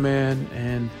coach, man,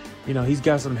 and he's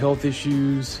got some health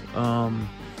issues.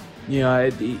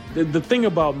 The thing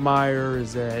about Meyer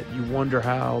is that you wonder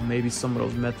how maybe some of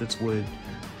those methods would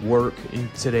work in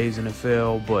today's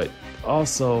NFL, but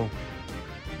also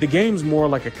the game's more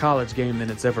like a college game than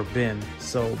it's ever been.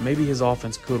 So maybe his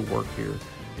offense could work here.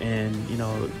 And, you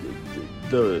know,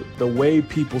 the way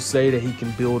people say that he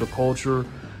can build a culture,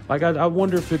 like I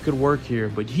wonder if it could work here.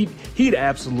 But he'd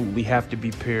absolutely have to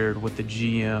be paired with the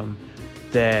GM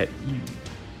that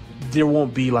there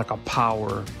won't be like a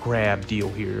power grab deal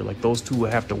here. Like those two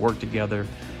would have to work together.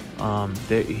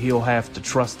 That he'll have to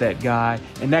trust that guy,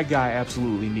 and that guy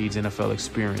absolutely needs NFL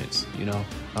experience. You know,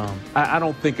 I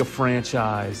don't think a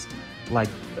franchise like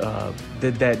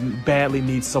that badly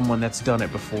needs someone that's done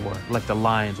it before. Like the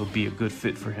Lions would be a good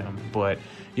fit for him, but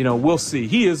you know, we'll see.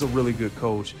 He is a really good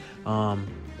coach,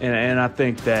 and I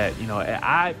think that, you know,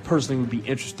 I personally would be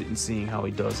interested in seeing how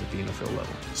he does at the NFL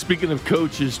level. Speaking of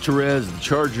coaches, Terez, the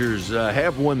Chargers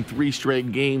have won 3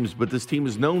 straight games, but this team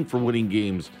is known for winning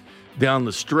games down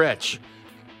the stretch.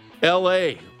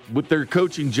 L.A., with their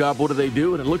coaching job, what do they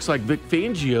do? And it looks like Vic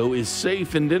Fangio is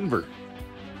safe in Denver.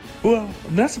 Well,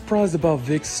 I'm not surprised about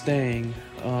Vic staying.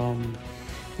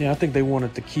 I think they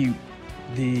wanted to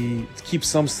keep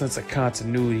some sense of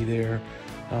continuity there.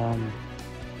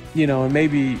 You know, and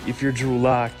maybe if you're Drew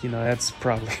Lock, you know, that's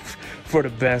probably for the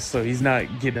best. So he's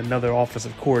not getting another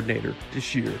offensive coordinator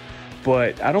this year.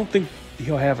 But I don't think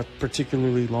he'll have a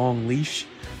particularly long leash.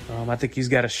 I think he's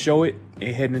got to show it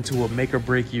heading into a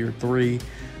make-or-break year 3.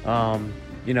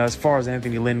 You know, as far as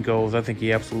Anthony Lynn goes, I think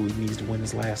he absolutely needs to win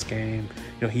his last game.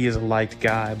 You know, he is a liked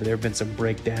guy, but there have been some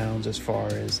breakdowns as far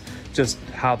as just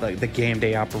how the game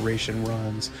day operation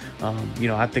runs. You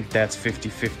know, I think that's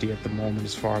 50-50 at the moment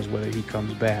as far as whether he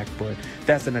comes back, but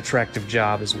that's an attractive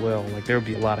job as well. Like, there'll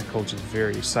be a lot of coaches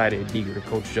very excited and eager to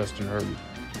coach Justin Herbert.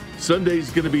 Sunday's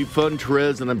going to be fun,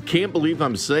 Terez, and I can't believe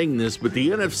I'm saying this, but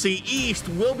the NFC East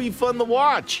will be fun to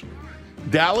watch.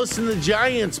 Dallas and the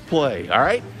Giants play, all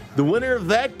right? The winner of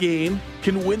that game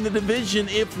can win the division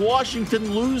if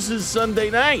Washington loses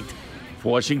Sunday night. If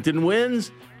Washington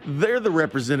wins, they're the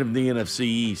representative of the NFC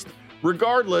East.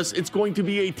 Regardless, it's going to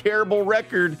be a terrible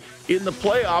record in the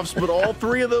playoffs, but all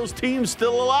 3 of those teams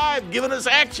still alive, giving us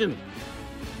action.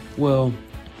 Well,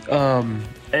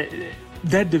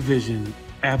 that division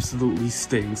absolutely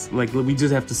stinks. Like, we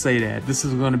just have to say that. This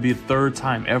is going to be the 3rd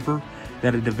time ever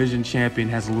that a division champion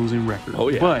has a losing record. Oh,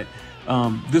 yeah. But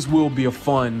this will be a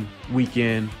fun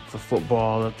weekend for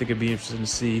football. I think it'd be interesting to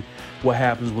see what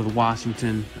happens with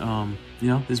Washington. You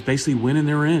know, it's basically winning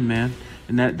their end, man.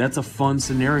 And that's a fun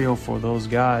scenario for those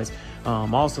guys. I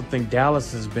also think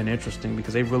Dallas has been interesting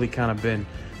because they've really kind of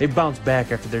they've bounced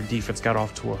back after their defense got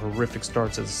off to a horrific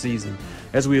start to the season.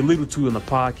 As we alluded to in the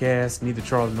podcast, neither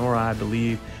Charles nor I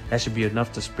believe that should be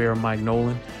enough to spare Mike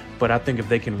Nolan. But I think if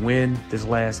they can win this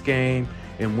last game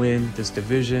and win this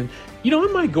division, you know,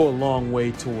 it might go a long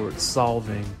way towards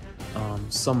solving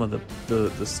some of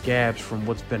the scabs from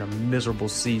what's been a miserable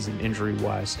season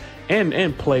injury-wise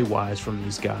and play-wise from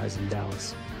these guys in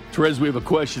Dallas. Terez, we have a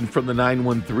question from the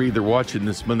 913. They're watching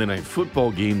this Monday Night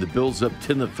Football game. The Bills up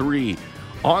 10-3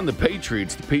 on the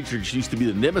Patriots. The Patriots used to be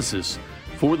the nemesis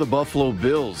for the Buffalo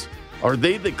Bills. Are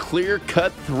they the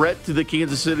clear-cut threat to the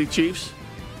Kansas City Chiefs?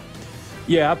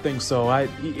 Yeah, I think so.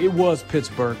 It was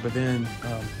Pittsburgh, but then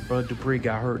Bud Dupree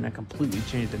got hurt, and that completely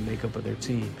changed the makeup of their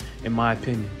team, in my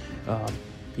opinion.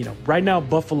 You know, right now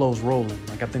Buffalo's rolling.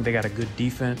 Like, I think they got a good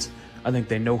defense. I think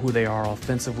they know who they are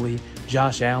offensively.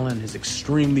 Josh Allen is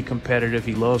extremely competitive.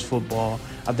 He loves football.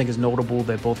 I think it's notable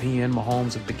that both he and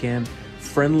Mahomes have become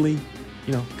friendly,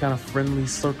 you know, kind of friendly,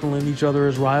 circling each other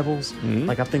as rivals. Mm-hmm.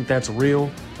 Like, I think that's real.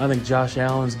 I think Josh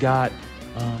Allen's got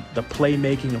the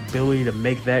playmaking ability to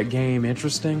make that game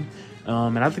interesting.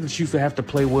 And I think the Chiefs would have to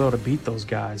play well to beat those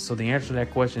guys. So the answer to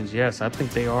that question is yes. I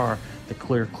think they are the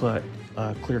clear-cut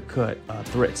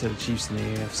threat to the Chiefs in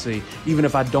the AFC. Even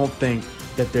if I don't think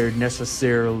that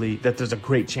there's a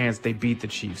great chance they beat the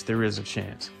Chiefs, there is a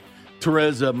chance.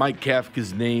 Terez, Mike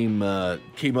Kafka's name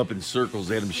came up in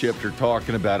circles. Adam Schefter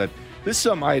talking about it. This is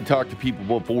something I had talked to people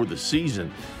before the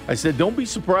season. I said, don't be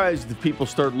surprised if people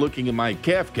start looking at Mike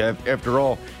Kafka. After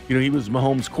all, you know, he was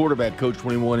Mahomes' quarterback coach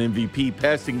when he won MVP,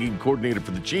 passing game coordinator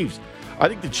for the Chiefs. I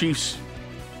think the Chiefs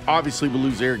obviously will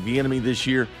lose Eric Bieniemy this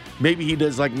year. Maybe he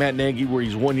does like Matt Nagy, where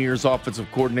he's 1 year as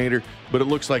offensive coordinator, but it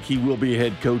looks like he will be a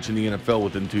head coach in the NFL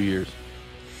within 2 years.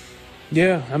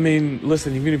 Yeah, I mean,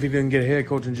 listen, even if he didn't get a head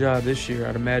coaching job this year,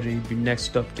 I'd imagine he'd be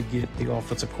next up to get the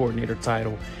offensive coordinator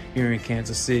title here in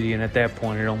Kansas City, and at that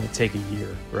point, it'd only take a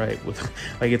year, right? With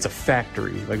like, it's a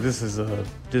factory. Like, this is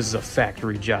a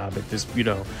factory job at this. You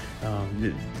know,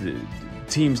 the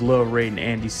teams love rating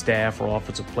Andy's staff or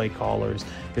offensive play callers.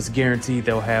 It's guaranteed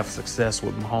they'll have success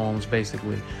with Mahomes.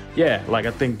 Basically, yeah. Like,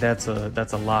 I think that's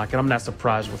a lock, and I'm not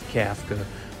surprised with Kafka.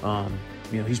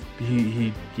 You know,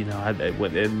 he you know,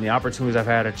 in the opportunities I've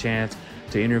had a chance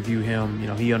to interview him, you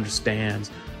know, he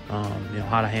understands, you know,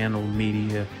 how to handle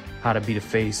media, how to be the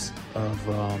face of,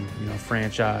 you know,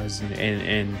 franchise,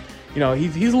 and you know,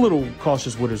 he's a little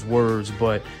cautious with his words,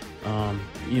 but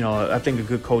you know, I think a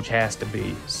good coach has to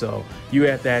be. So you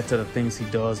add that to the things he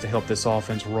does to help this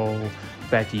offense roll.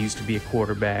 The fact he used to be a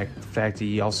quarterback, the fact that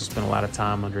he also spent a lot of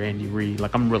time under Andy Reid.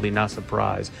 Like, I'm really not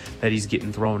surprised that he's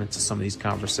getting thrown into some of these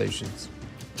conversations.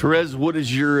 Terez, what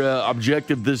is your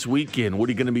objective this weekend? What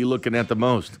are you going to be looking at the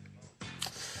most?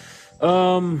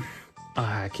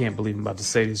 I can't believe I'm about to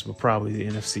say this, but probably the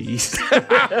NFC East. I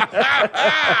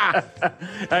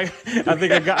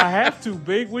think I have to,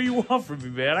 Big. What do you want from me,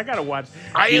 man? I got to watch.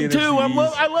 I am too.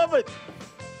 I love it.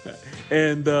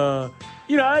 And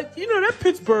you know, that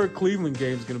Pittsburgh-Cleveland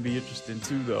game is going to be interesting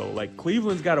too, though. Like,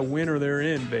 Cleveland's got to win or they're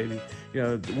in, baby. You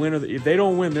know, the winner. If they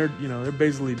don't win, they're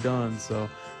basically done. So.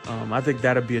 I think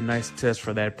that'll be a nice test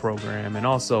for that program, and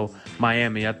also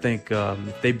Miami. I think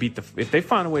if they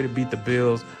find a way to beat the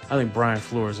Bills, I think Brian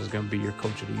Flores is going to be your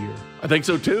coach of the year. I think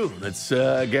so too. That's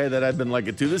a guy that I've been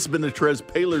liking too. This has been the Terez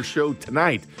Paylor Show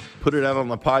tonight. Put it out on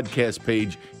the podcast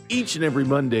page each and every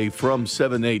Monday from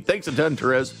 7 to 8. Thanks a ton,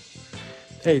 Terez.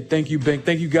 Hey, thank you, Ben.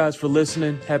 Thank you guys for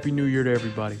listening. Happy New Year to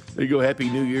everybody. There you go. Happy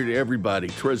New Year to everybody.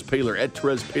 Terez Paylor at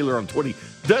Terez Paylor on 20.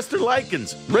 Duster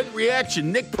Likens, Red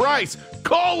Reaction, Nick Price.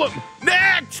 Call him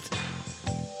next.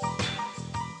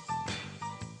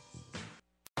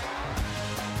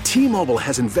 T-Mobile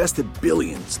has invested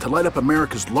billions to light up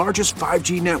America's largest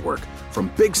 5G network,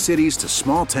 from big cities to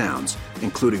small towns,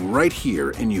 including right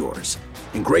here in yours.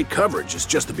 And great coverage is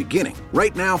just the beginning.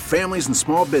 Right now, families and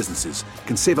small businesses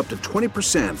can save up to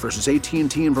 20% versus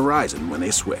AT&T and Verizon when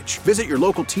they switch. Visit your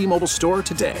local T-Mobile store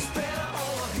today.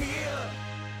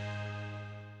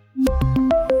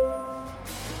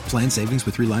 Plan savings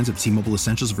with 3 lines of T-Mobile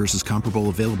Essentials versus comparable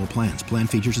available plans. Plan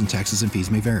features and taxes and fees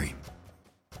may vary.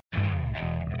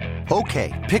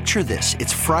 Okay, picture this.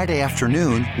 It's Friday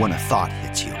afternoon when a thought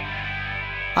hits you.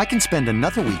 I can spend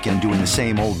another weekend doing the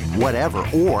same old whatever,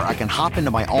 or I can hop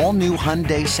into my all-new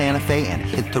Hyundai Santa Fe and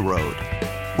hit the road.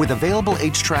 With available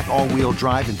H-Track all-wheel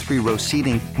drive and 3-row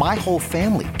seating, my whole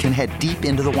family can head deep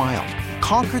into the wild.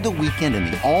 Conquer the weekend in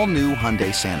the all-new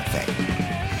Hyundai Santa Fe.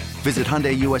 Visit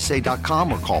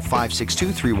HyundaiUSA.com or call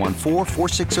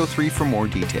 562-314-4603 for more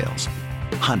details.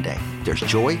 Hyundai, there's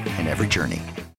joy in every journey.